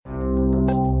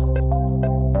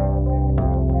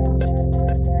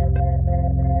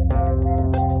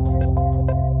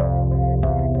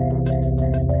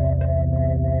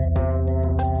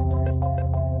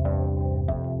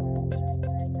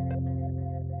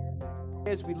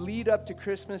as we lead up to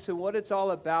Christmas and what it's all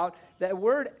about. That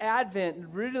word Advent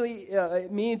really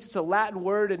it means, it's a Latin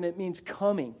word, and it means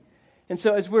coming. And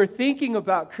so as we're thinking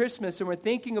about Christmas and we're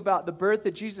thinking about the birth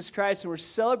of Jesus Christ and we're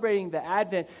celebrating the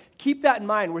Advent, keep that in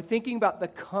mind. We're thinking about the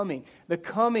coming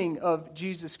of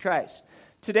Jesus Christ.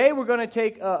 Today we're going to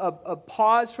take a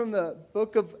pause from the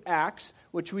book of Acts,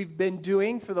 which we've been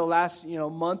doing for the last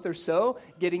month or so,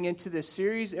 getting into this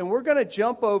series, and we're going to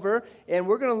jump over and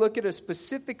we're going to look at a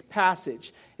specific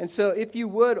passage. And so if you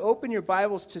would, open your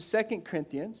Bibles to 2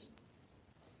 Corinthians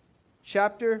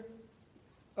chapter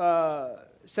 1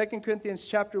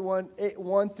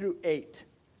 through 8.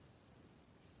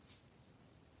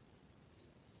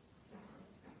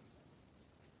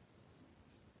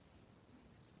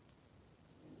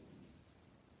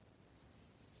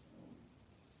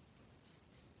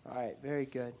 All right, very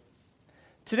good.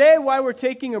 Today, why we're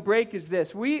taking a break is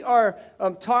this. We are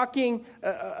talking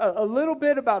a little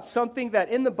bit about something that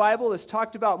in the Bible is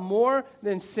talked about more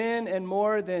than sin and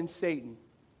more than Satan.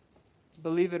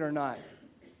 Believe it or not.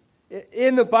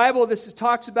 In the Bible,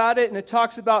 talks about it, and it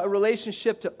talks about a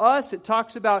relationship to us. It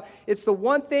talks about it's the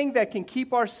one thing that can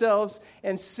keep ourselves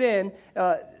and sin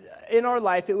in our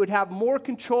life. It would have more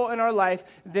control in our life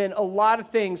than a lot of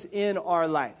things in our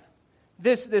life.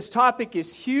 This topic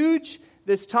is huge.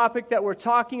 This topic that we're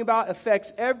talking about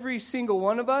affects every single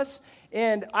one of us.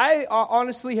 And I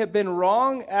honestly have been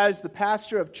wrong as the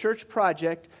pastor of Church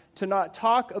Project to not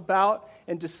talk about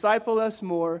and disciple us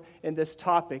more in this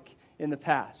topic in the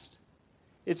past.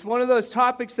 It's one of those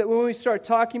topics that when we start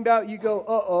talking about, you go,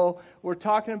 uh-oh, we're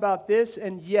talking about this.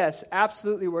 And yes,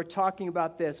 absolutely, we're talking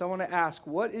about this. I want to ask,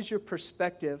 what is your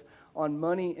perspective on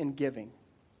money and giving?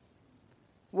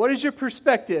 What is your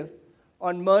perspective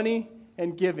on money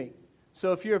and giving?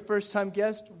 So if you're a first-time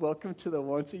guest, welcome to the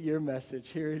once-a-year message.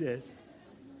 Here it is.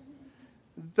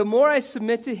 The more I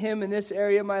submit to Him in this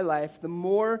area of my life, the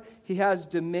more He has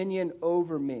dominion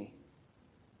over me.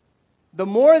 The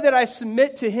more that I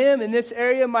submit to Him in this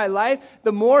area of my life,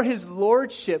 the more His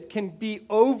lordship can be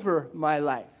over my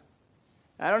life.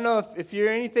 I don't know if you're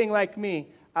anything like me,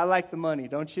 I like the money,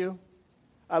 don't you?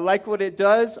 I like what it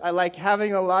does. I like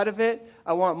having a lot of it.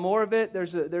 I want more of it.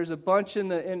 There's a bunch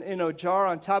in a jar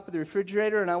on top of the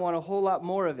refrigerator, and I want a whole lot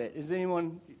more of it. Is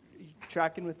anyone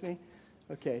tracking with me?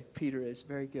 Okay, Peter is.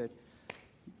 Very good.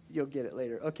 You'll get it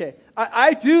later. Okay.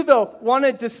 I do, though, want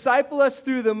to disciple us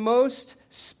through the most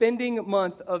spending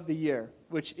month of the year,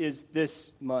 which is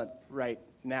this month right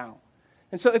now.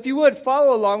 And so if you would,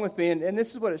 follow along with me, and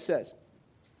this is what it says.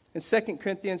 In 2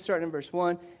 Corinthians, starting in verse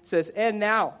 1, it says, "And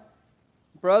now,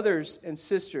 brothers and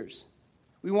sisters,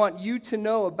 we want you to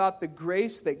know about the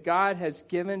grace that God has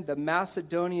given the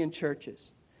Macedonian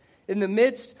churches. In the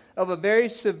midst of a very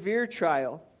severe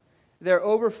trial, their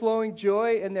overflowing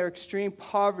joy and their extreme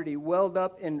poverty welled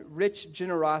up in rich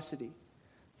generosity.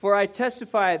 For I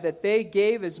testify that they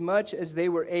gave as much as they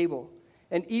were able,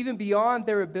 and even beyond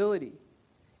their ability.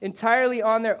 Entirely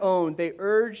on their own, they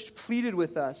pleaded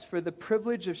with us for the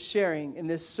privilege of sharing in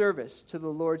this service to the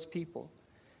Lord's people.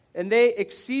 And they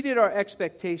exceeded our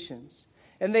expectations.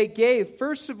 And they gave,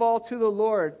 first of all, to the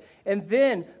Lord, and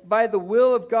then, by the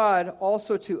will of God,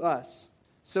 also to us.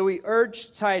 So we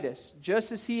urged Titus,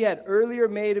 just as he had earlier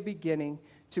made a beginning,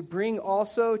 to bring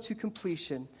also to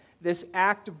completion this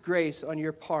act of grace on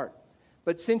your part.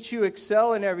 But since you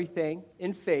excel in everything,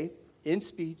 in faith, in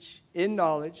speech, in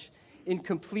knowledge, in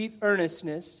complete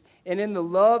earnestness, and in the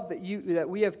love that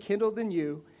we have kindled in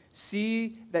you,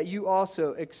 see that you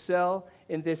also excel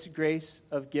in this grace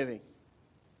of giving."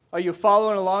 Are you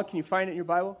following along? Can you find it in your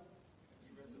Bible?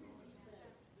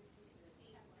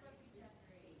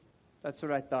 That's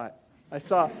what I thought. I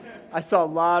saw a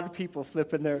lot of people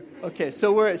flipping there. Okay,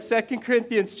 so we're at 2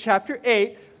 Corinthians chapter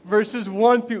 8, verses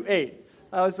 1 through 8.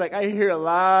 I was like, I hear a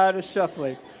lot of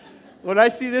shuffling. When I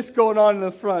see this going on in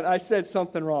the front, I said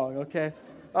something wrong, okay?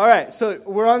 All right, so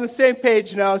we're on the same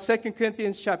page now, 2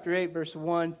 Corinthians chapter 8, verse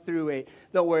 1 through 8.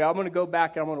 Don't worry, I'm going to go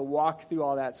back and I'm going to walk through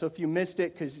all that. So if you missed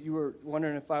it because you were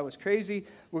wondering if I was crazy,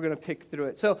 we're going to pick through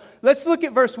it. So let's look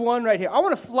at verse 1 right here. I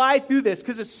want to fly through this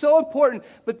because it's so important,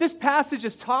 but this passage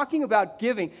is talking about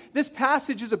giving. This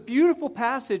passage is a beautiful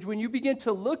passage when you begin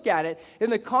to look at it in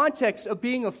the context of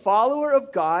being a follower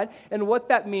of God and what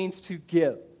that means to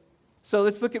give. So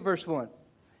let's look at verse 1.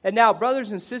 "And now,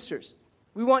 brothers and sisters,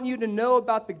 we want you to know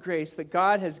about the grace that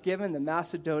God has given the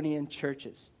Macedonian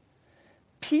churches."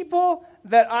 People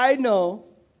that I know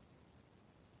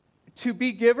to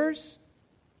be givers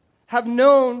have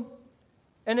known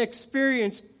and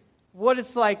experienced what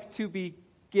it's like to be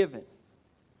given.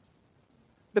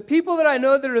 The people that I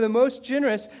know that are the most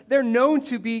generous, they're known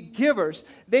to be givers.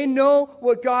 They know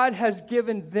what God has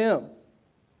given them.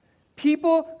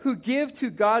 People who give to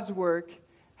God's work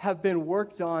have been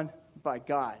worked on by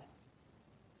God.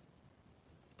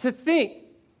 To think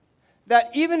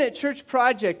that even at Church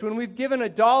Project, when we've given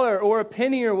 $1 or a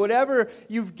penny or whatever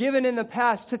you've given in the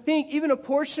past, to think even a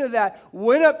portion of that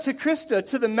went up to Krista,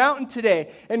 to the mountain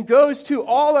today, and goes to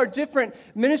all our different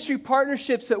ministry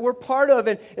partnerships that we're part of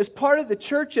and is part of the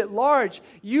church at large.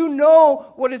 You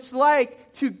know what it's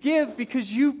like to give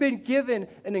because you've been given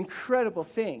an incredible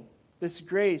thing. This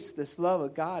grace, this love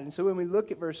of God. And so when we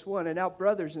look at verse 1, and now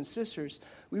brothers and sisters,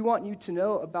 we want you to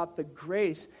know about the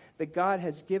grace that God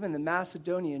has given the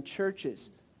Macedonian churches.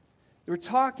 We're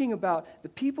talking about the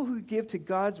people who give to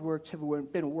God's work have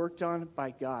been worked on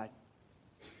by God.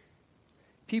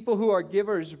 People who are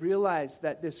givers realize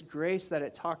that this grace that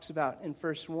it talks about in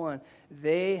verse 1,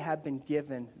 they have been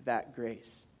given that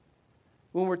grace.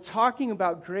 When we're talking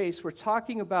about grace, we're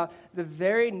talking about the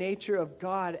very nature of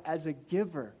God as a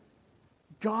giver.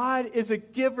 God is a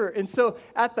giver. And so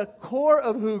at the core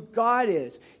of who God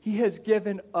is, He has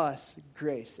given us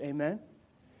grace. Amen?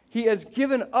 He has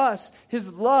given us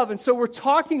His love. And so we're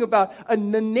talking about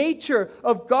the nature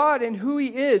of God and who He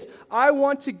is. I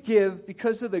want to give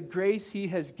because of the grace He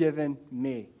has given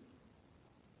me.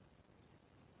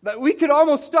 But we could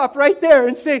almost stop right there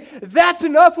and say, that's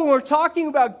enough when we're talking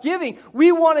about giving.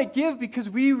 We want to give because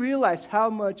we realize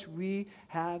how much we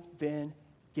have been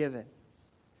given.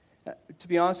 To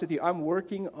be honest with you, I'm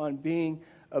working on being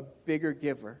a bigger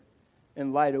giver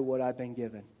in light of what I've been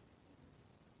given.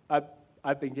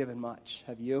 I've been given much.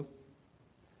 Have you?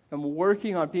 I'm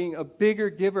working on being a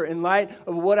bigger giver in light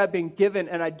of what I've been given,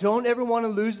 and I don't ever want to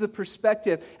lose the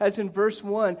perspective, as in verse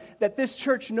 1, that this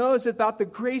church knows about the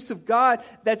grace of God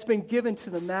that's been given to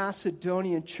the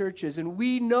Macedonian churches. And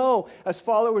we know, as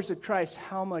followers of Christ,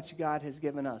 how much God has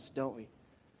given us, don't we?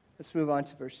 Let's move on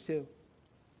to verse 2.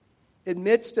 In the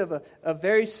midst of a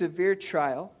very severe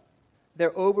trial, their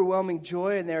overwhelming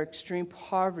joy and their extreme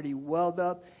poverty welled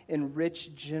up in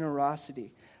rich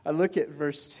generosity. I look at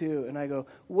verse 2 and I go,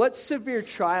 what severe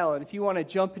trial? And if you want to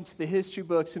jump into the history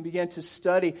books and begin to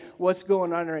study what's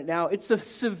going on right now, it's a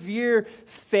severe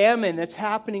famine that's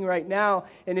happening right now.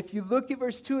 And if you look at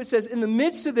verse 2, it says, in the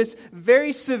midst of this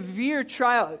very severe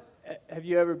trial, have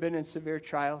you ever been in severe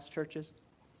trials, churches?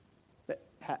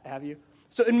 Have you?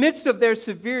 So in the midst of their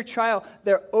severe trial,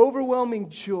 their overwhelming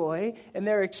joy and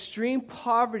their extreme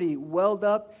poverty welled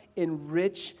up in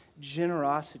rich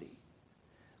generosity.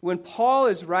 When Paul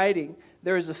is writing,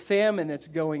 there is a famine that's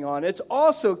going on. It's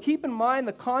also, keep in mind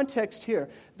the context here,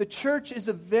 the church is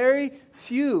a very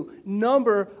few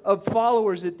number of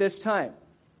followers at this time.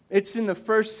 It's in the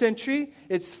first century,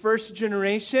 it's first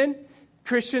generation.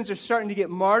 Christians are starting to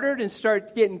get martyred and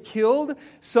start getting killed.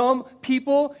 Some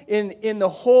people in the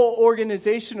whole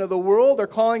organization of the world are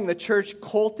calling the church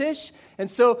cultish. And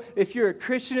so if you're a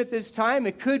Christian at this time,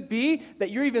 it could be that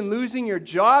you're even losing your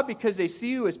job because they see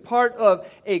you as part of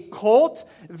a cult.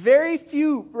 Very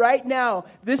few right now.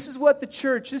 This is what this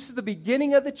is the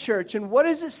beginning of the church. And what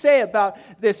does it say about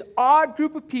this odd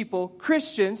group of people,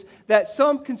 Christians, that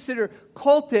some consider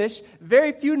cultish,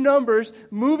 very few numbers,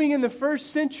 moving in the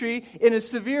first century in a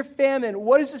severe famine?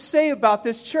 What does it say about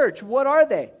this church? What are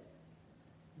they?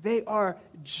 They are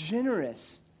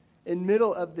generous in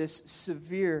middle of this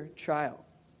severe trial.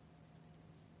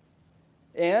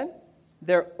 And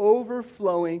they're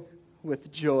overflowing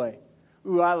with joy.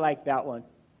 Ooh, I like that one.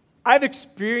 I've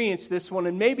experienced this one,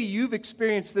 and maybe you've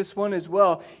experienced this one as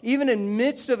well. Even in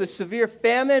midst of a severe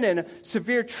famine and a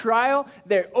severe trial,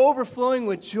 they're overflowing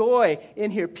with joy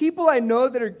in here. People I know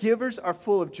that are givers are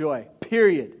full of joy,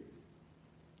 period.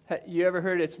 You ever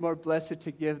heard it's more blessed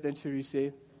to give than to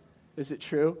receive? Is it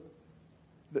true?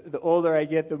 The older I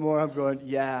get, the more I'm going,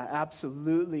 yeah,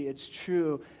 absolutely, it's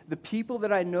true. The people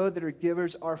that I know that are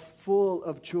givers are full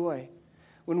of joy.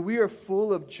 When we are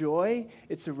full of joy,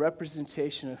 it's a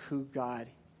representation of who God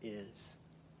is.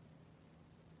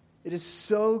 It is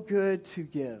so good to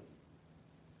give.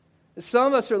 Some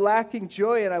of us are lacking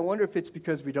joy, and I wonder if it's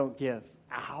because we don't give.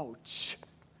 Ouch.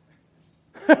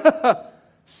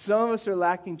 Some of us are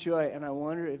lacking joy, and I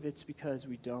wonder if it's because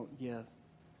we don't give.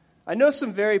 I know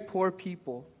some very poor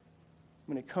people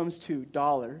when it comes to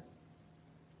dollar,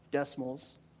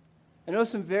 decimals. I know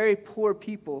some very poor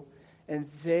people, and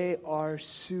they are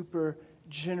super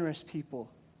generous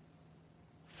people,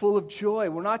 full of joy.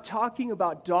 We're not talking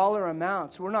about dollar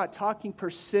amounts. We're not talking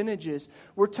percentages.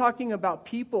 We're talking about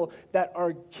people that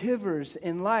are givers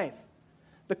in life.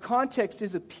 The context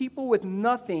is a people with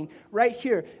nothing. Right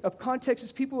here, a context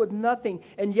is people with nothing,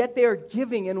 and yet they are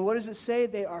giving. And what does it say?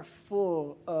 They are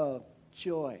full of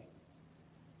joy.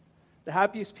 The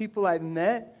happiest people I've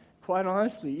met, quite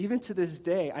honestly, even to this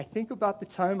day, I think about the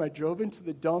time I drove into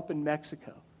the dump in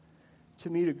Mexico to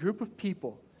meet a group of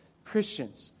people,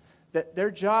 Christians, that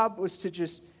their job was to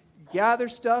just gather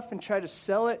stuff and try to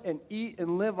sell it and eat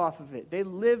and live off of it. They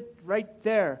lived right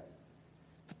there.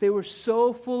 But they were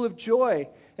so full of joy.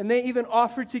 And they even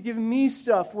offered to give me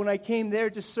stuff when I came there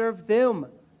to serve them.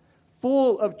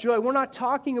 Full of joy. We're not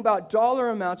talking about dollar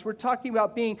amounts. We're talking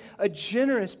about being a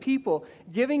generous people.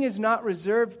 Giving is not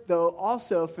reserved, though,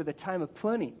 also for the time of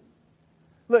plenty.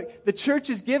 Look, the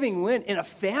church is giving when? In a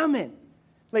famine.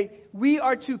 Like, we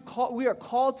are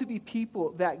called to be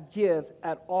people that give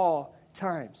at all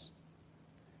times.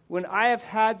 When I have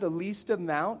had the least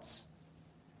amounts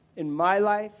in my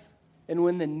life, and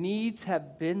when the needs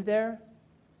have been there,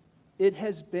 it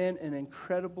has been an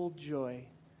incredible joy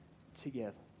to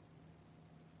give.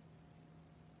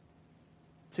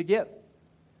 To give.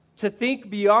 To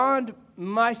think beyond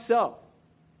myself.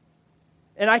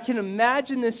 And I can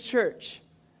imagine this church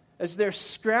as they're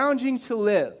scrounging to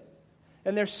live,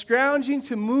 and they're scrounging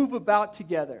to move about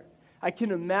together. I can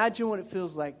imagine what it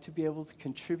feels like to be able to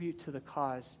contribute to the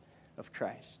cause of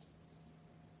Christ.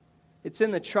 It's in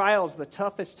the trials, the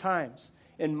toughest times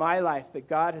in my life that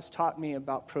God has taught me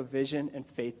about provision and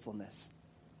faithfulness.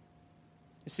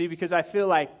 You see, because I feel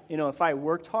like, if I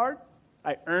worked hard,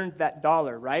 I earned that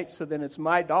dollar, right? So then it's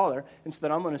my dollar, and so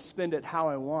then I'm going to spend it how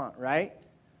I want, right?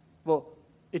 Well,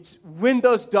 it's when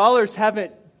those dollars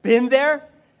haven't been there,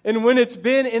 and when it's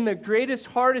been in the greatest,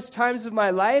 hardest times of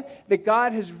my life, that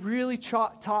God has really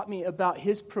taught me about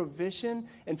His provision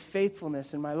and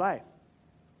faithfulness in my life.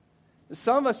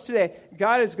 Some of us today,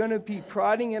 God is going to be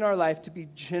prodding in our life to be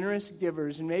generous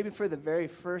givers, and maybe for the very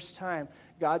first time,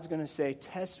 God's going to say,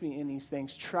 test me in these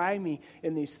things, try me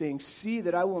in these things, see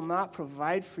that I will not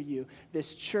provide for you.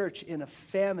 This church in a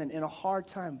famine, in a hard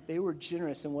time, they were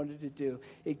generous, and what did it do?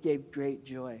 It gave great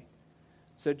joy.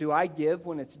 So do I give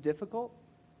when it's difficult?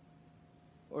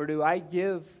 Or do I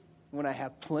give when I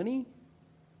have plenty?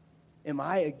 Am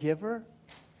I a giver?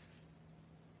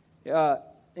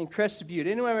 In Crested Butte.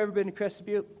 Anyone ever been to Crested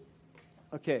Butte?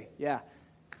 Okay, yeah.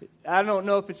 I don't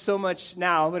know if it's so much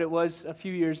now, but it was a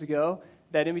few years ago,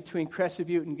 that in between Crested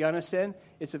Butte and Gunnison,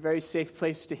 it's a very safe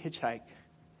place to hitchhike.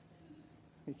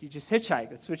 You just hitchhike.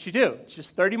 That's what you do. It's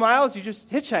just 30 miles, you just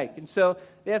hitchhike. And so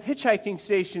they have hitchhiking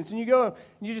stations, and you go and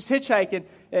you just hitchhike.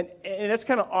 And that's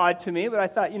kind of odd to me, but I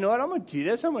thought, you know what, I'm going to do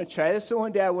this. I'm going to try this. So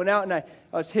one day I went out and I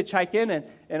was hitchhiking,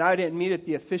 and I didn't meet at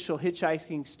the official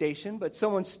hitchhiking station, but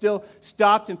someone still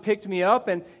stopped and picked me up,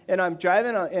 and I'm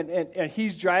driving, and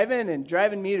he's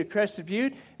driving me to Crested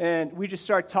Butte, and we just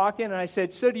start talking, and I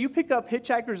said, so do you pick up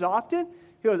hitchhikers often?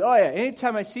 He goes, oh yeah,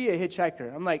 anytime I see a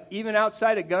hitchhiker. I'm like, even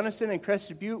outside of Gunnison and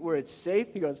Crested Butte where it's safe?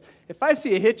 He goes, if I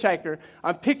see a hitchhiker,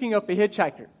 I'm picking up a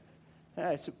hitchhiker. And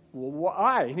I said, well,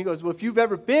 why? And he goes, well, if you've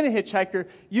ever been a hitchhiker,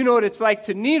 you know what it's like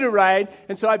to need a ride,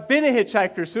 and so I've been a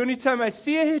hitchhiker. So anytime I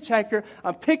see a hitchhiker,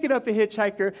 I'm picking up a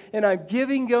hitchhiker, and I'm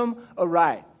giving them a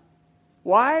ride.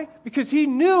 Why? Because he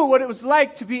knew what it was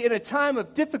like to be in a time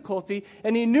of difficulty,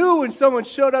 and he knew when someone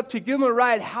showed up to give him a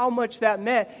ride how much that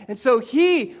meant. And so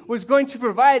he was going to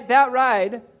provide that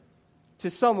ride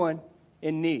to someone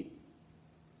in need.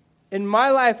 In my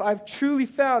life, I've truly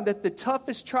found that the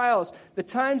toughest trials, the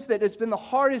times that has been the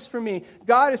hardest for me,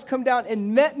 God has come down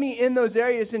and met me in those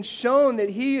areas and shown that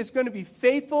He is going to be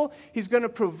faithful, He's going to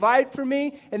provide for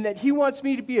me, and that He wants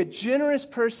me to be a generous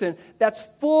person that's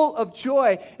full of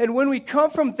joy. And when we come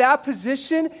from that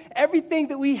position, everything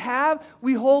that we have,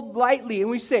 we hold lightly, and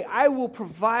we say, I will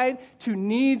provide to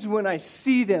needs when I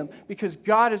see them, because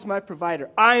God is my provider.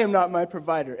 I am not my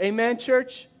provider. Amen,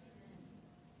 church?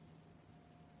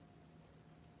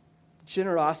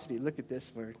 Generosity, look at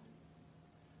this word.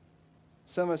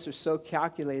 Some of us are so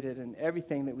calculated in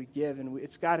everything that we give, and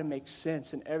it's got to make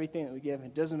sense in everything that we give. If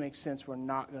it doesn't make sense, we're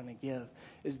not going to give.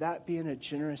 Is that being a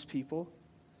generous people?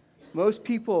 Most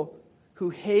people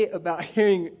who hate about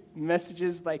hearing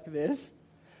messages like this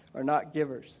are not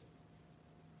givers,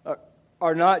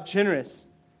 are not generous,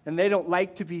 and they don't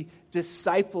like to be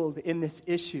discipled in this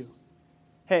issue.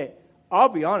 Hey, I'll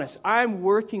be honest, I'm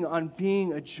working on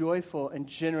being a joyful and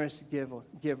generous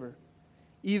giver,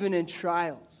 even in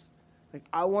trials. Like,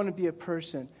 I want to be a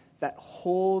person that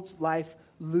holds life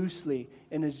loosely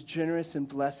and is generous and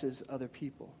blesses other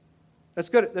people. Let's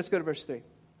go to verse 3.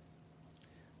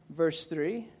 Verse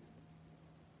 3.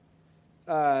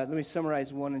 Let me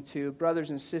summarize 1 and 2. Brothers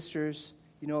and sisters,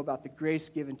 you know about the grace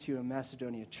given to you in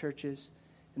Macedonia churches.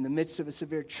 in the midst of a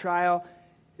severe trial.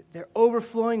 They're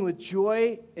overflowing with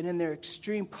joy, and in their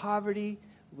extreme poverty,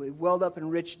 we welled up in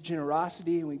rich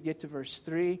generosity. And we get to verse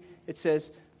 3. It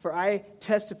says, "For I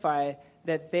testify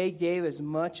that they gave as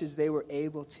much as they were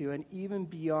able to, and even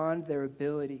beyond their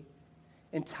ability,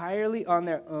 entirely on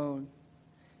their own.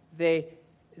 They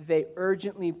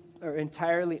urgently, or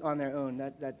entirely on their own."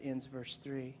 That ends verse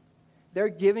 3. Their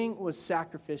giving was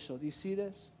sacrificial. Do you see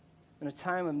this? In a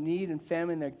time of need and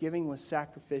famine, their giving was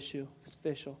sacrificial.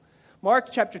 Mark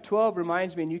chapter 12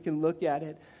 reminds me, and you can look at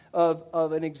it,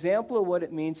 of an example of what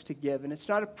it means to give. And it's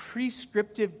not a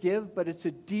prescriptive give, but it's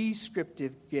a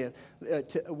descriptive give,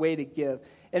 a way to give.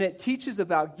 And it teaches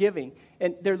about giving.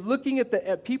 And they're looking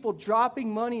at people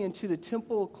dropping money into the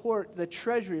temple court, the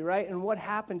treasury, right? And what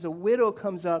happens? A widow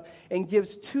comes up and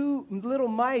gives 2 little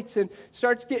mites and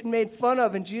starts getting made fun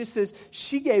of. And Jesus says,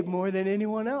 she gave more than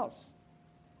anyone else.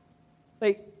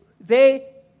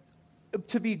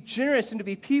 To be generous and to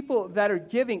be people that are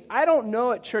giving. I don't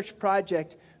know at Church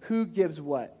Project who gives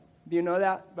what. Do you know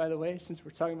that, by the way, since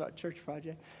we're talking about Church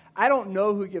Project? I don't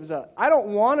know who gives up. I don't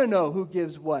want to know who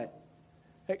gives what.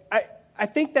 I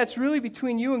think that's really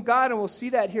between you and God, and we'll see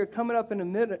that here coming up in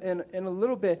a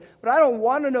little bit. But I don't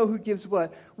want to know who gives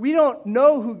what. We don't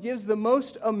know who gives the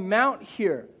most amount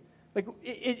here.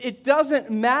 It doesn't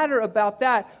matter about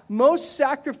that. Most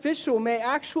sacrificial may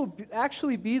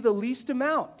actually be the least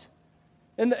amount.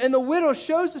 And the widow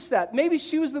shows us that. Maybe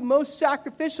she was the most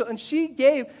sacrificial, and she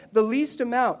gave the least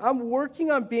amount. I'm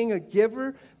working on being a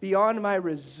giver beyond my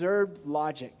reserved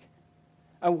logic.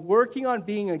 I'm working on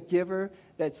being a giver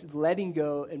that's letting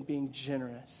go and being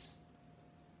generous.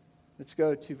 Let's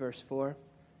go to verse 4.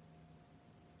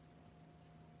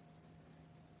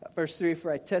 Verse 3,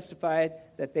 "For I testified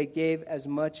that they gave as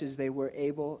much as they were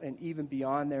able, and even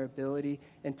beyond their ability,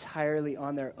 entirely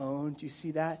on their own." Do you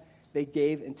see that? They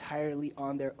gave entirely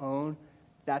on their own.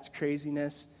 That's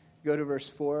craziness. Go to verse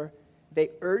 4.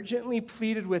 "They urgently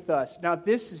pleaded with us." Now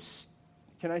this is,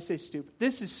 can I say stupid?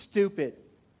 This is stupid.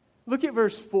 Look at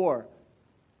verse 4.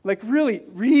 Really,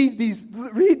 read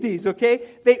these, okay?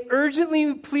 "They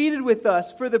urgently pleaded with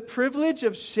us for the privilege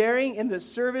of sharing in the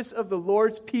service of the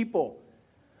Lord's people."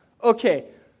 Okay,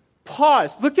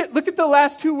 pause. Look at the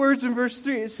last 2 words in verse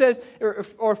 3. It says,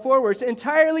 or 4 words,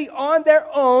 "Entirely on their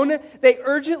own, they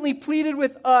urgently pleaded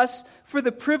with us for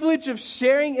the privilege of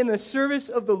sharing in the service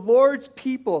of the Lord's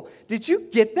people." Did you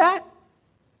get that?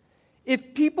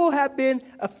 If people have been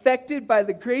affected by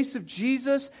the grace of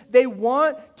Jesus, they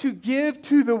want to give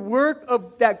to the work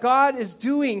that God is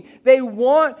doing. They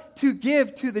want to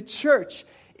give to the church.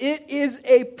 It is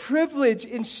a privilege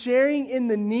in sharing in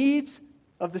the needs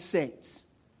of the saints.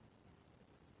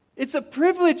 It's a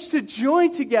privilege to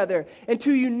join together and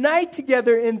to unite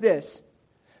together in this.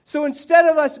 So instead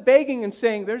of us begging and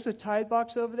saying, "There's a tithe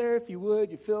box over there, if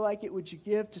you feel like it, would you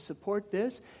give to support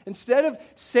this?" Instead of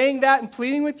saying that and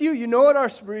pleading with you, you know what our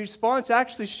response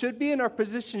actually should be and our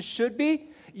position should be?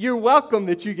 You're welcome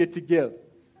that you get to give.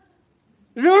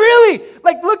 Really?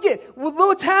 Look at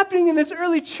what's happening in this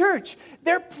early church.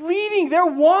 They're pleading, they're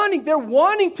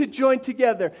wanting to join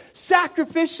together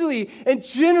sacrificially and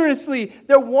generously.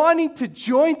 They're wanting to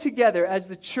join together as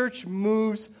the church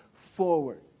moves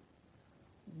forward.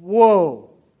 Whoa.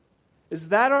 Is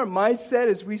that our mindset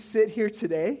as we sit here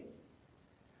today?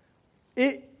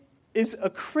 It is a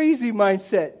crazy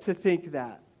mindset to think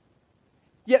that.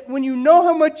 Yet when you know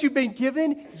how much you've been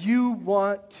given, you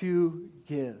want to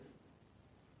give.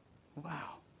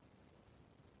 Wow.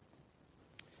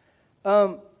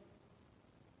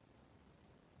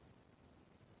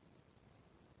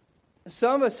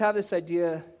 Some of us have this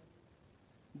idea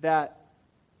that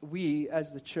we,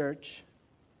 as the church,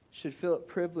 should feel it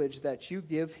privileged that you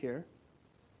give here.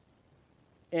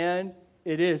 And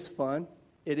it is fun.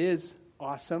 It is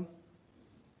awesome.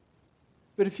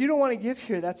 But if you don't want to give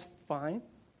here, that's fine.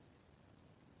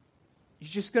 You're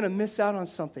just going to miss out on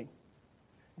something.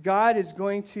 God is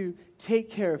going to take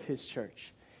care of His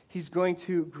church. He's going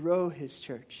to grow His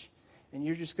church. And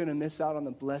you're just going to miss out on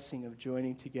the blessing of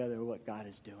joining together what God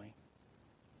is doing.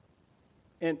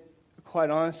 And quite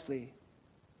honestly,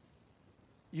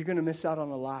 you're going to miss out on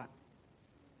a lot.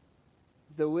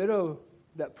 The widow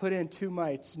that put in 2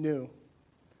 mites knew.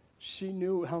 She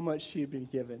knew how much she had been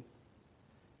given.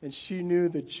 And she knew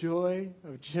the joy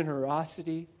of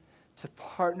generosity to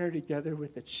partner together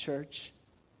with the church.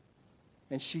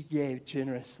 And she gave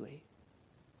generously.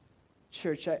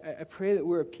 Church, I pray that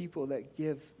we're a people that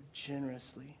give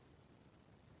generously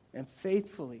and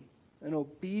faithfully and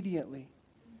obediently.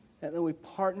 And that we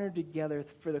partner together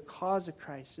for the cause of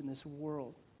Christ in this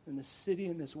world, in this city,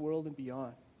 in this world, and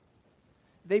beyond.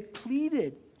 They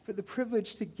pleaded for the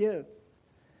privilege to give.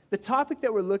 The topic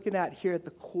that we're looking at here at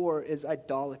the core is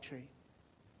idolatry.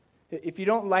 If you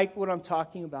don't like what I'm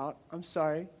talking about, I'm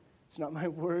sorry. It's not my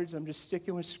words. I'm just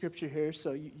sticking with Scripture here,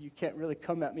 so you can't really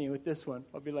come at me with this one.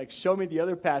 I'll be like, show me the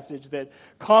other passage that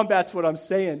combats what I'm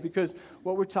saying, because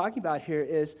what we're talking about here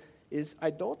is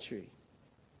idolatry.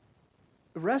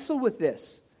 Wrestle with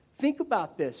this. Think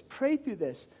about this. Pray through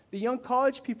this. The young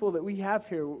college people that we have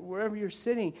here, wherever you're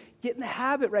sitting, get in the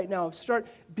habit right now of start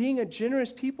being a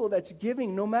generous people that's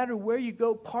giving no matter where you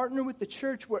go. Partner with the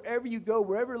church wherever you go,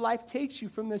 wherever life takes you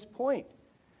from this point.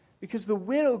 Because the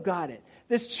widow got it.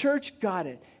 This church got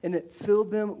it. And it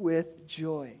filled them with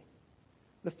joy.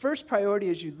 The first priority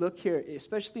as you look here,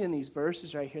 especially in these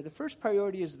verses right here, the first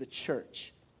priority is the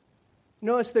church.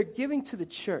 Notice they're giving to the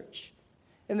church.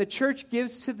 And the church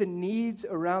gives to the needs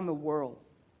around the world.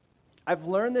 I've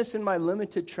learned this in my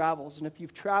limited travels. And if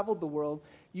you've traveled the world,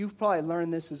 you've probably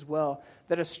learned this as well.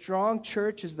 That a strong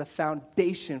church is the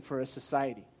foundation for a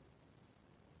society.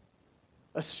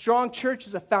 A strong church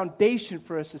is a foundation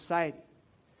for a society.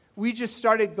 We just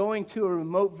started going to a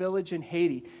remote village in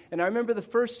Haiti. And I remember the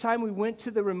first time we went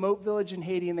to the remote village in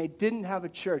Haiti and they didn't have a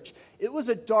church. It was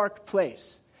a dark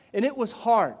place. And it was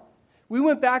hard. We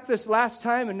went back this last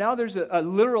time, and now there's a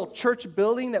literal church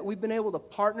building that we've been able to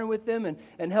partner with them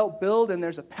and help build, and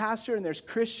there's a pastor, and there's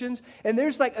Christians, and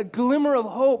there's like a glimmer of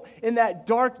hope in that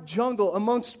dark jungle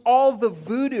amongst all the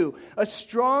voodoo. A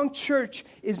strong church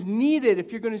is needed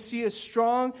if you're going to see a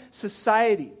strong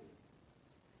society.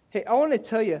 Hey, I want to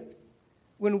tell you,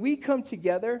 when we come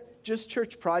together, just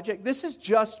Church Project, this is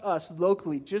just us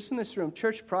locally, just in this room,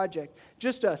 Church Project,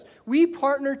 just us. We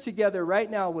partner together right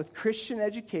now with Christian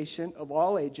education of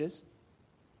all ages.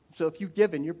 So if you've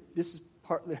given, this is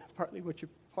partly what you're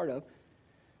part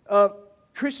of.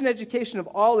 Christian education of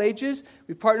all ages.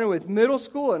 We partner with middle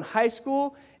school and high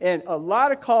school and a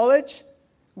lot of college.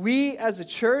 We as a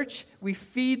church, we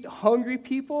feed hungry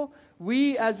people.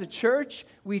 We as a church,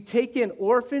 we take in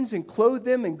orphans and clothe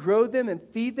them and grow them and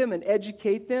feed them and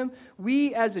educate them.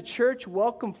 We as a church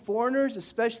welcome foreigners,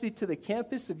 especially to the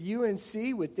campus of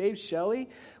UNC with Dave Shelley.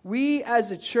 We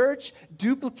as a church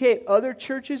duplicate other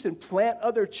churches and plant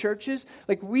other churches.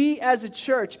 Like we as a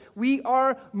church, we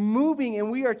are moving and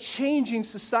we are changing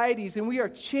societies and we are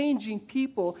changing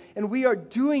people and we are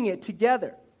doing it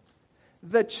together.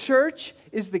 The church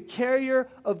is the carrier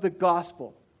of the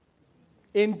gospel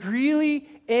in Greeley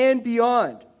and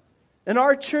beyond. And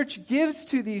our church gives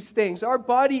to these things. Our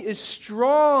body is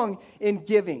strong in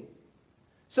giving.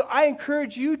 So I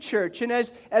encourage you, church, and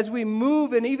as we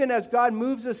move, and even as God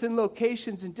moves us in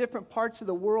locations in different parts of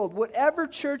the world, whatever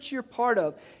church you're part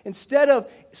of, instead of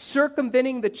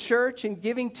circumventing the church and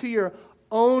giving to your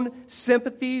own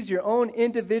sympathies, your own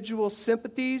individual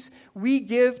sympathies, we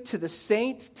give to the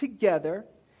saints together,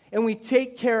 and we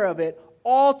take care of it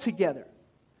all together.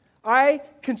 I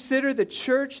consider the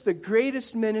church the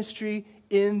greatest ministry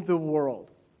in the world.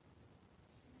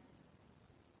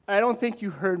 I don't think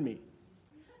you heard me.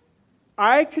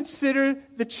 I consider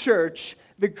the church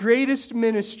the greatest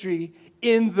ministry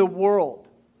in the world.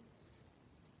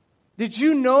 Did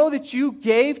you know that you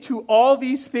gave to all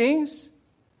these things?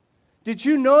 Did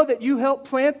you know that you helped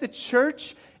plant the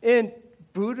church in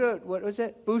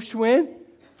Bushwin,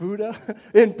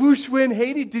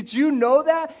 Haiti? Did you know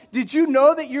that? Did you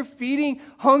know that you're feeding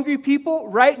hungry people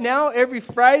right now every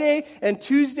Friday and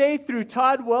Tuesday through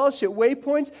Todd Welsh at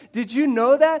Waypoints? Did you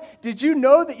know that? Did you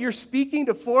know that you're speaking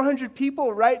to 400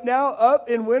 people right now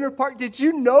up in Winter Park? Did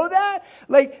you know that?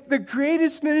 Like the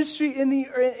greatest ministry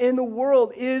in the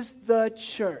world is the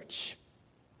church.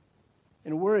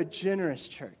 And we're a generous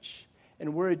church.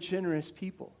 And we're a generous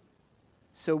people.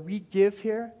 So we give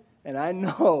here, and I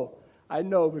know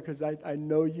because I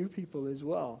know you people as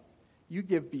well. You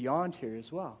give beyond here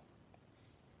as well.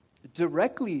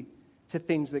 Directly to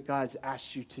things that God's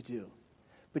asked you to do.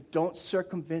 But don't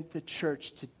circumvent the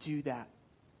church to do that.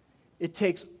 It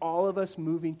takes all of us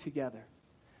moving together.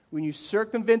 When you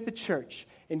circumvent the church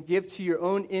and give to your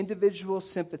own individual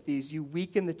sympathies, you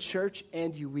weaken the church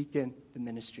and you weaken the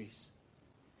ministries.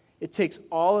 It takes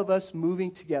all of us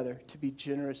moving together to be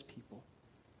generous people.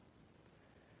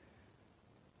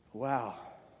 Wow.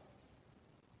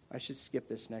 I should skip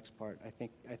this next part. I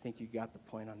think you got the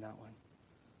point on that one.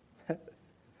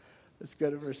 Let's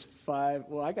go to verse 5.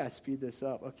 Well, I got to speed this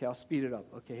up. Okay, I'll speed it up.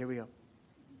 Okay, here we go.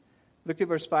 Look at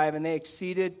verse 5. And they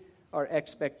exceeded our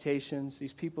expectations.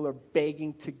 These people are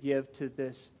begging to give to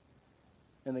this.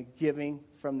 And the giving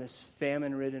from this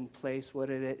famine-ridden place, what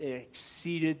did it? It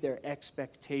exceeded their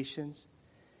expectations.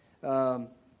 They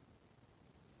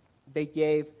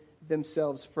gave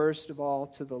themselves first of all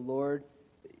to the Lord.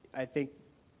 I think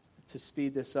To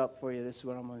speed this up for you, this is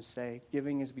what I'm going to say.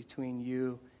 Giving is between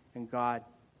you and God.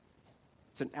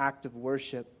 It's an act of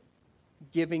worship.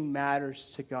 Giving matters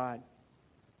to God.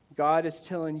 God is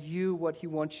telling you what he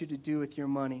wants you to do with your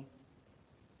money.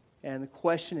 And the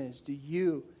question is, do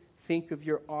you think of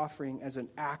your offering as an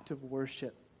act of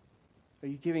worship? Are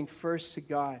you giving first to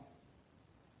God?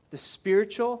 The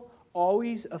spiritual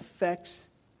always affects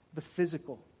the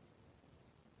physical.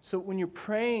 So when you're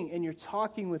praying and you're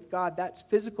talking with God, that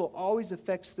physical always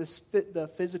affects the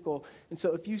physical. And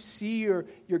so if you see your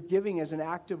giving as an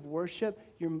act of worship,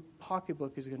 your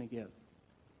pocketbook is going to give.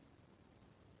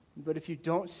 But if you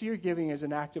don't see your giving as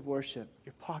an act of worship,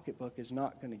 your pocketbook is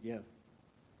not going to give.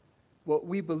 What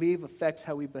we believe affects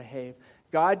how we behave.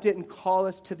 God didn't call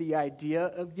us to the idea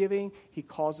of giving. He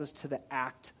calls us to the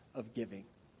act of giving.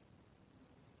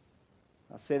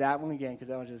 I'll say that one again because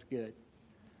that was just good.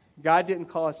 God didn't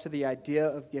call us to the idea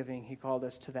of giving. He called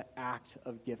us to the act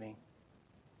of giving.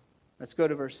 Let's go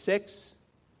to verse 6.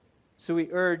 So we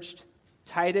urged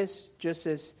Titus, just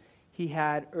as he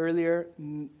had earlier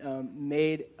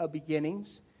made a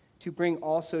beginnings, to bring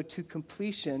also to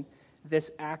completion this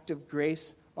act of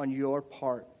grace on your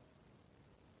part.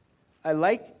 I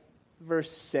like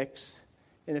verse 6.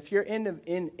 And if you're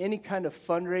in any kind of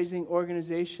fundraising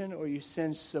organization or you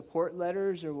send support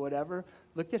letters or whatever,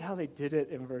 look at how they did it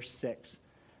in verse 6.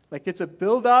 Like it's a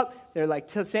build-up. They're like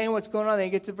saying what's going on. They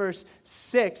get to verse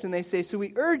 6 and they say, so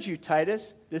we urge you,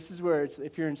 Titus. This is where,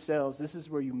 if you're in sales, this is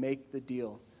where you make the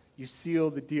deal. You seal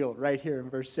the deal right here in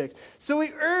verse 6. So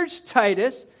we urge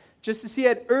Titus, just as he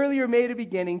had earlier made a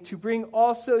beginning, to bring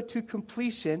also to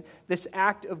completion this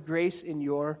act of grace in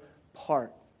your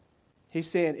part. He's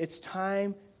saying it's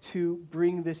time to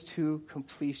bring this to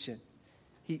completion.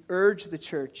 He urged the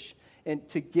church and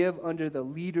to give under the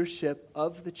leadership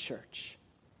of the church.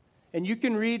 And you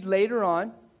can read later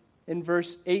on in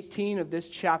verse 18 of this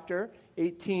chapter,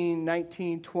 18,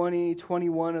 19, 20,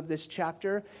 21 of this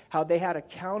chapter, how they had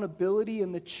accountability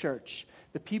in the church.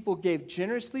 The people gave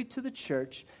generously to the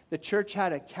church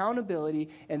had accountability,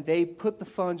 and they put the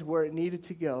funds where it needed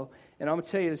to go. And I'm going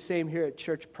to tell you the same here at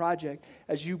Church Project.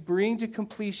 As you bring to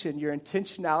completion your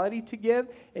intentionality to give,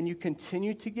 and you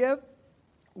continue to give,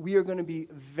 we are going to be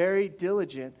very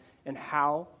diligent in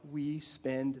how we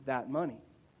spend that money.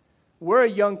 We're a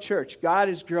young church. God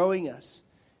is growing us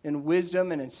in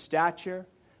wisdom and in stature.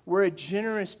 We're a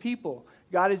generous people.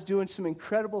 God is doing some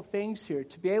incredible things here.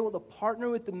 To be able to partner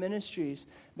with the ministries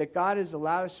that God has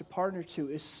allowed us to partner to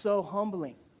is so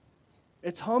humbling.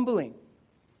 It's humbling.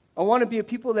 I want to be a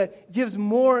people that gives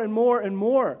more and more and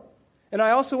more. And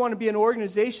I also want to be an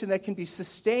organization that can be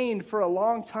sustained for a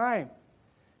long time.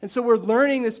 And so we're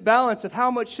learning this balance of how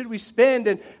much should we spend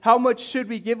and how much should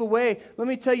we give away. Let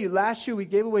me tell you, last year we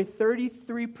gave away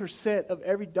 33% of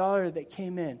every dollar that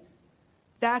came in.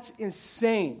 That's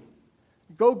insane.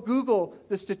 Go Google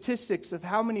the statistics of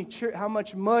how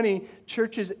much money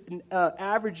churches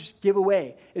average give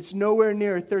away. It's nowhere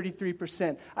near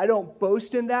 33%. I don't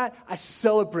boast in that. I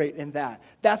celebrate in that.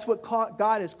 That's what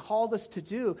God has called us to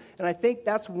do. And I think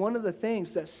that's one of the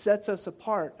things that sets us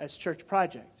apart as Church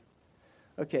Project.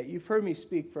 Okay, you've heard me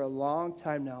speak for a long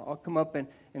time now. I'll come up and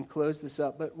close this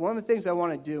up. But one of the things I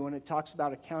want to do when it talks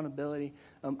about accountability,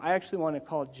 I actually want to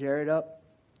call Jared up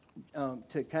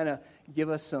to kind of give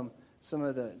us some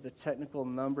of the technical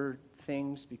number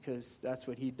things, because that's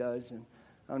what he does, and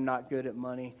I'm not good at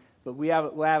money. But we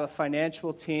have a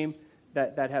financial team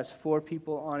that has 4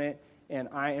 people on it, and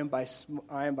I am by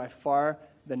far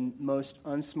the most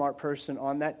unsmart person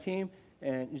on that team,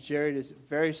 and Jared is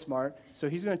very smart, so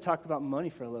he's going to talk about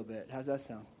money for a little bit. How's that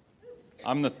sound?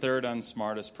 I'm the third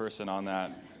unsmartest person on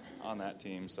that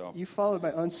team. So you followed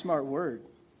my unsmart word.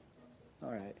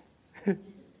 All right.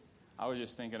 I was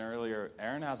just thinking earlier,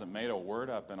 Aaron hasn't made a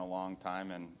word up in a long time,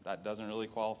 and that doesn't really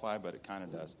qualify, but it kind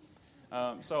of does.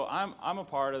 So I'm a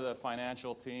part of the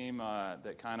financial team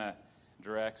that kind of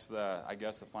directs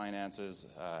the finances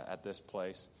at this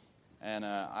place, and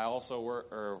I also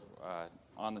work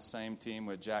on the same team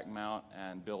with Jack Mount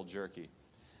and Bill Jerky.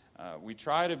 We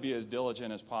try to be as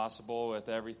diligent as possible with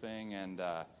everything, and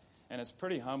it's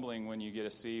pretty humbling when you get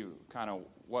to see kind of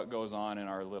what goes on in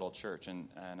our little church, and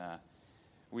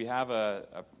we have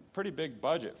a pretty big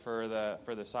budget for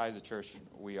the size of church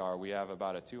we are. We have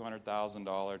about a $200,000,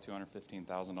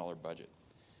 $215,000 budget.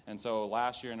 And so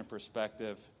last year, in a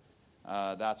perspective,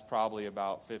 that's probably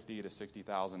about $50,000 to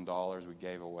 $60,000 we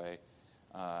gave away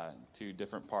to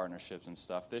different partnerships and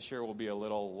stuff. This year will be a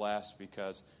little less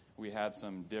because we had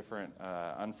some different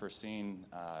unforeseen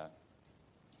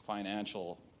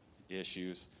financial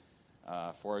issues.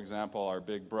 For example, our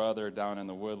big brother down in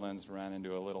the Woodlands ran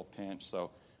into a little pinch, so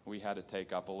we had to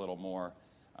take up a little more.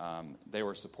 They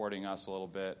were supporting us a little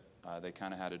bit. They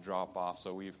kind of had to drop off,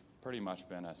 so we've pretty much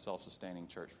been a self-sustaining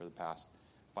church for the past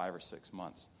 5 or 6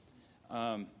 months.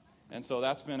 And so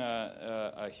that's been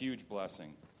a huge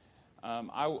blessing.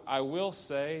 I will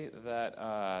say that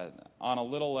on a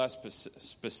little less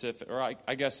specific, or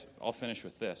I guess I'll finish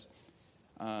with this.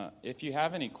 If you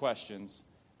have any questions,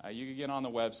 you can get on the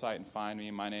website and find me.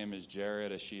 My name is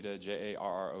Jarrod Ashida,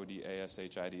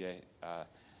 JARRODASHIDA,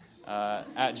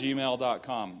 at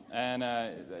gmail.com. And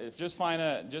just find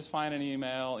an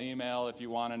email if you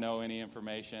want to know any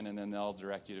information, and then they'll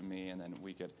direct you to me, and then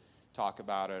we could talk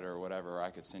about it or whatever, or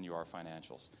I could send you our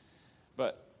financials.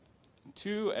 But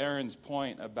to Aaron's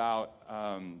point about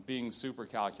being super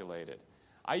calculated,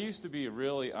 I used to be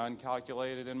really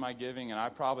uncalculated in my giving, and I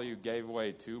probably gave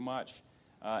away too much,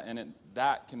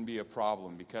 that can be a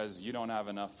problem because you don't have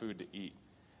enough food to eat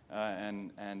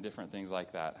and different things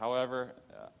like that. However,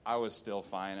 I was still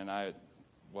fine, and I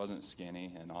wasn't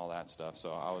skinny and all that stuff,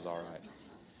 so I was all right.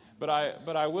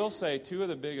 But I will say 2 of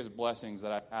the biggest blessings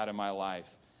that I've had in my life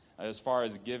as far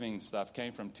as giving stuff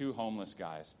came from 2 homeless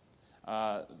guys.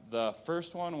 The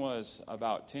first one was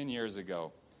about 10 years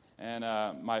ago, and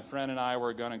my friend and I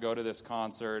were going to go to this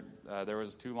concert. There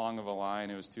was too long of a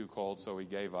line. It was too cold, so we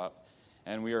gave up,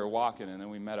 and we were walking, and then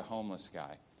we met a homeless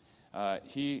guy.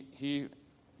 He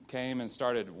came and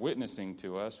started witnessing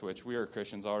to us, which we were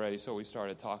Christians already, so we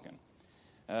started talking.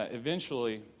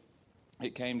 Eventually,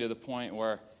 it came to the point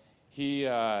where he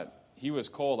was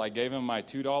cold. I gave him my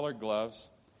 $2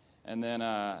 gloves, and then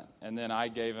I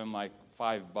gave him like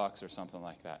 $5 or something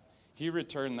like that. He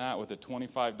returned that with a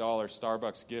 $25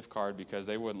 Starbucks gift card because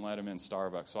they wouldn't let him in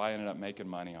Starbucks, so I ended up making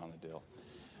money on the deal.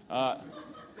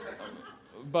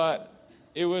 But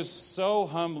it was so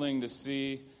humbling to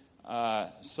see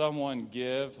someone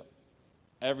give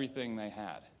everything they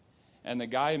had. And the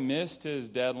guy missed his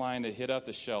deadline to hit up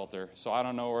the shelter, so I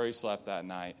don't know where he slept that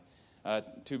night.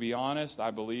 To be honest, I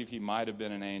believe he might have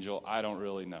been an angel. I don't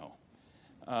really know.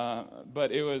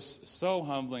 But it was so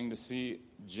humbling to see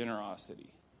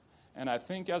generosity. And I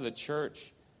think as a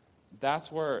church, that's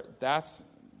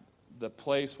the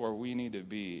place where we need to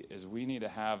be, is we need to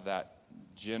have that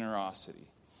generosity.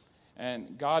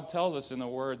 And God tells us in the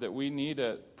Word that we need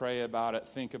to pray about it,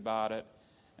 think about it,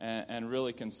 and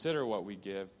really consider what we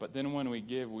give. But then when we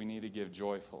give, we need to give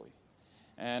joyfully.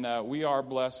 And we are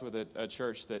blessed with a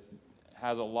church that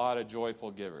has a lot of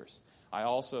joyful givers. I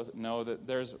also know that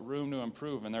there's room to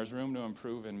improve, and there's room to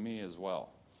improve in me as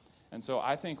well. And so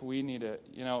I think we need to,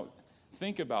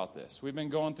 think about this. We've been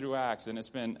going through Acts, and it's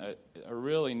been a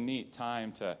really neat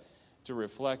time to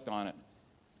reflect on it.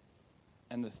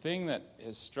 And the thing that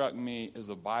has struck me is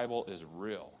the Bible is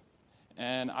real.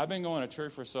 And I've been going to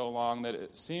church for so long that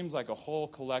it seems like a whole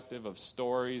collective of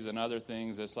stories and other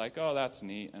things. It's like, oh, that's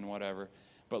neat and whatever.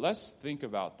 But let's think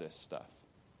about this stuff.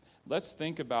 Let's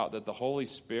think about that the Holy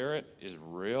Spirit is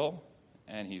real,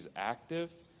 and He's active,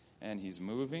 and He's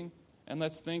moving. And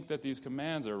let's think that these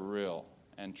commands are real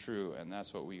and true, and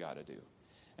that's what we got to do.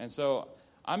 And so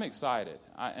I'm excited.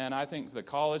 And I think the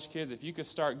college kids, if you could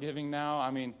start giving now,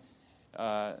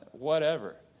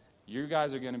 whatever. You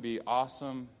guys are going to be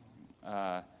awesome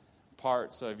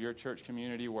parts of your church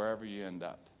community wherever you end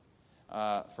up.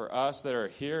 For us that are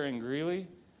here in Greeley,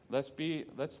 let's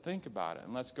think about it,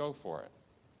 and let's go for it.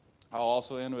 I'll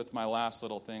also end with my last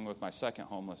little thing with my second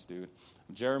homeless dude.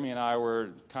 Jeremy and I were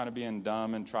kind of being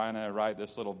dumb and trying to write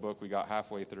this little book. We got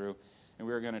halfway through, and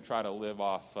we were going to try to live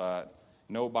off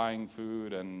no buying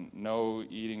food and no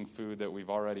eating food that we've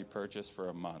already purchased for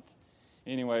a month.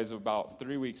 Anyways, about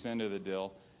 3 weeks into the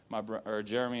deal,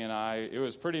 Jeremy and I, it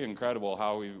was pretty incredible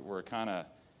how we were kind of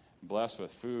blessed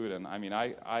with food. And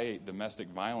I ate domestic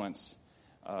violence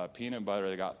peanut butter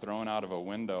that got thrown out of a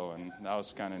window, and that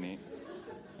was kind of neat.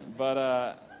 But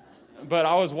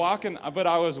I was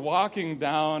walking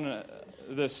down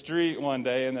the street one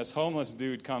day, and this homeless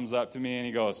dude comes up to me, and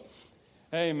he goes,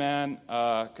 "Hey, man,"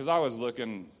 because I was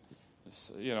looking,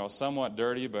 somewhat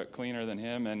dirty but cleaner than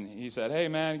him, and he said, "Hey,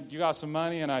 man, you got some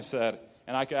money?" And I said,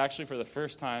 and I could actually for the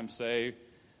first time say,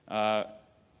 "No,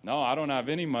 I don't have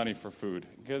any money for food,"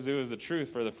 because it was the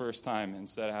truth for the first time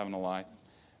instead of having to lie.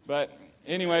 But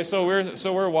anyway, so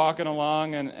we're walking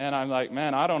along, and I'm like,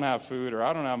 "Man, I don't have food," or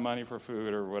 "I don't have money for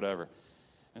food," or whatever.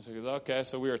 And so he goes, "Okay."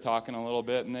 So we were talking a little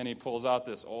bit, and then he pulls out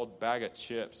this old bag of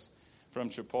chips from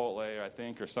Chipotle, I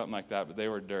think, or something like that, but they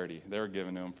were dirty. They were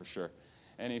given to him for sure.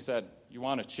 And he said, "You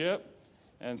want a chip?"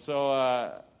 And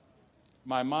so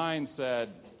my mind said,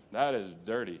 "That is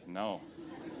dirty, no."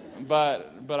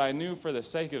 But I knew for the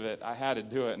sake of it, I had to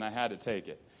do it, and I had to take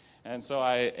it. And so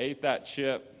I ate that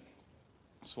chip,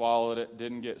 swallowed it,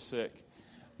 didn't get sick.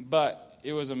 But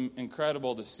it was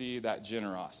incredible to see that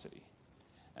generosity.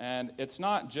 And it's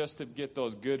not just to get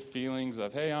those good feelings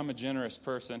of, hey, I'm a generous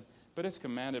person, but it's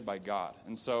commanded by God.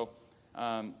 And so,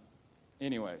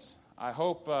 anyways, I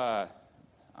hope,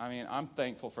 I'm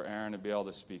thankful for Aaron to be able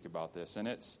to speak about this. And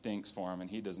it stinks for him, and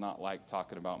he does not like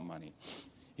talking about money.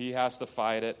 He has to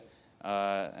fight it.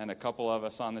 And a couple of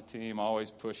us on the team always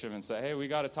push him and say, hey, we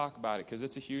got to talk about it, because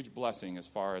it's a huge blessing as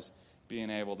far as being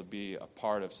able to be a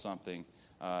part of something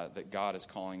that God is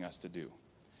calling us to do.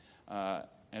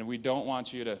 And we don't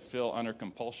want you to feel under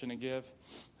compulsion to give.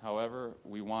 However,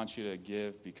 we want you to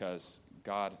give because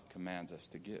God commands us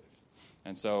to give.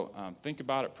 And so think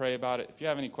about it, pray about it. If you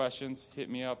have any questions, hit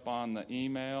me up on the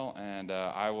email, and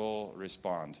I will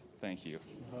respond. Thank you.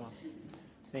 Wow.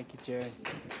 Thank you, Jerry.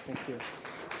 Thank you.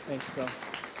 Thanks, Bill.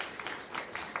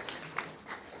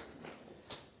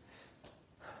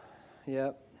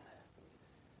 Yep.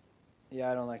 Yeah,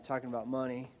 I don't like talking about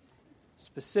money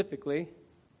specifically.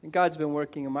 And God's been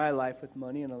working in my life with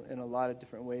money in a lot of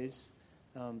different ways.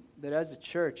 But as a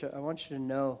church, I want you to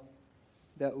know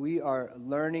that we are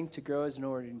learning to grow as an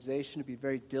organization, to be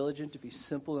very diligent, to be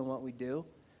simple in what we do.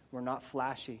 We're not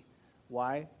flashy.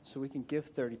 Why? So we can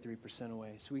give 33%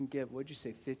 away. So we can give, what'd you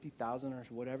say, 50,000 or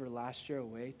whatever last year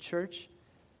away. Church,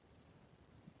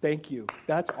 thank you.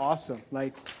 That's awesome.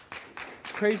 Like,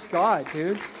 praise God,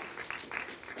 dude.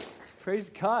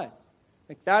 Praise God.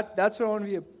 Like that's what I want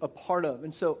to be a part of.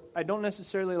 And so I don't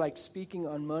necessarily like speaking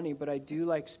on money, but I do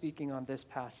like speaking on this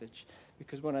passage.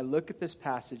 Because when I look at this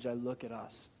passage, I look at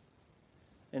us.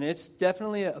 And it's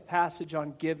definitely a passage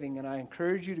on giving, and I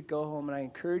encourage you to go home, and I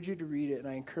encourage you to read it, and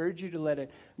I encourage you to let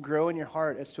it grow in your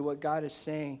heart as to what God is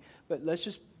saying. But let's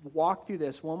just walk through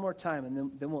this one more time,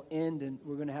 and then we'll end, and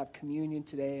we're going to have communion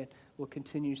today, and we'll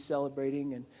continue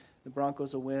celebrating, and the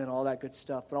Broncos will win, all that good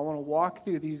stuff. But I want to walk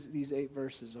through these 8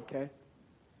 verses, okay?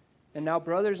 And now,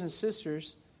 brothers and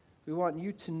sisters, we want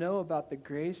you to know about the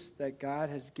grace that God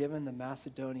has given the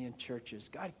Macedonian churches.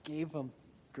 God gave them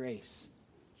grace,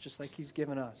 just like he's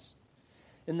given us.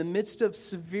 In the midst of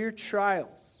severe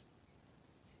trials,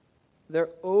 their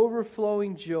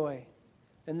overflowing joy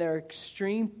and their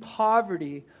extreme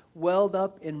poverty welled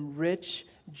up in rich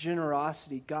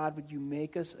generosity. God, would you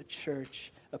make us a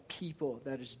church, a people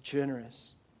that is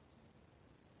generous?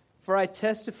 For I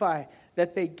testify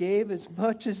that they gave as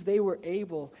much as they were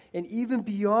able, and even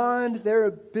beyond their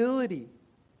ability,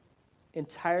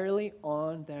 entirely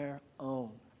on their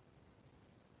own.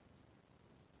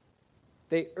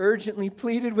 They urgently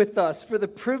pleaded with us for the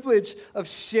privilege of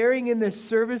sharing in the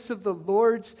service of the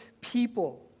Lord's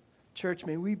people. Church,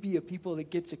 may we be a people that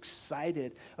gets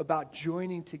excited about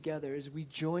joining together as we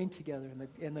join together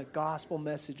in the gospel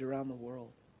message around the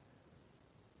world.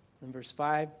 In verse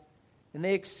 5, and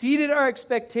they exceeded our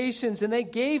expectations, and they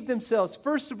gave themselves,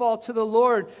 first of all, to the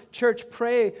Lord. Church,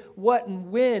 pray what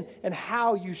and when and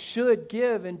how you should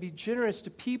give and be generous to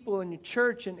people in your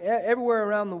church and everywhere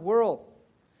around the world.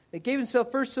 They gave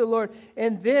themselves first to the Lord,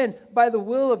 and then, by the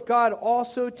will of God,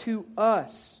 also to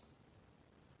us.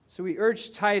 So we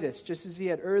urge Titus, just as he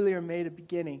had earlier made a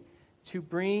beginning, to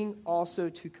bring also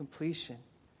to completion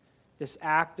this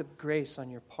act of grace on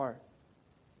your part.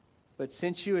 But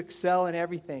since you excel in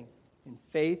everything, in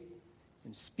faith,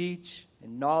 in speech,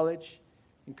 in knowledge,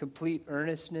 in complete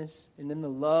earnestness, and in the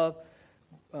love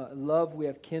we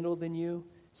have kindled in you,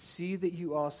 see that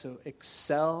you also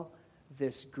excel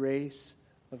this grace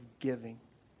of giving.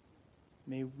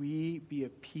 May we be a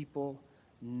people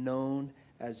known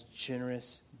as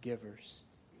generous givers.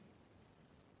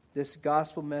 This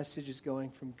gospel message is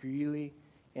going from Greeley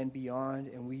and beyond,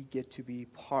 and we get to be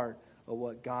part of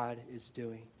what God is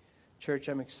doing. Church,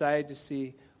 I'm excited to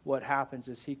see what happens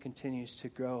as he continues to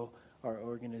grow our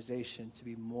organization to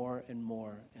be more and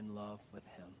more in love with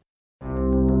him.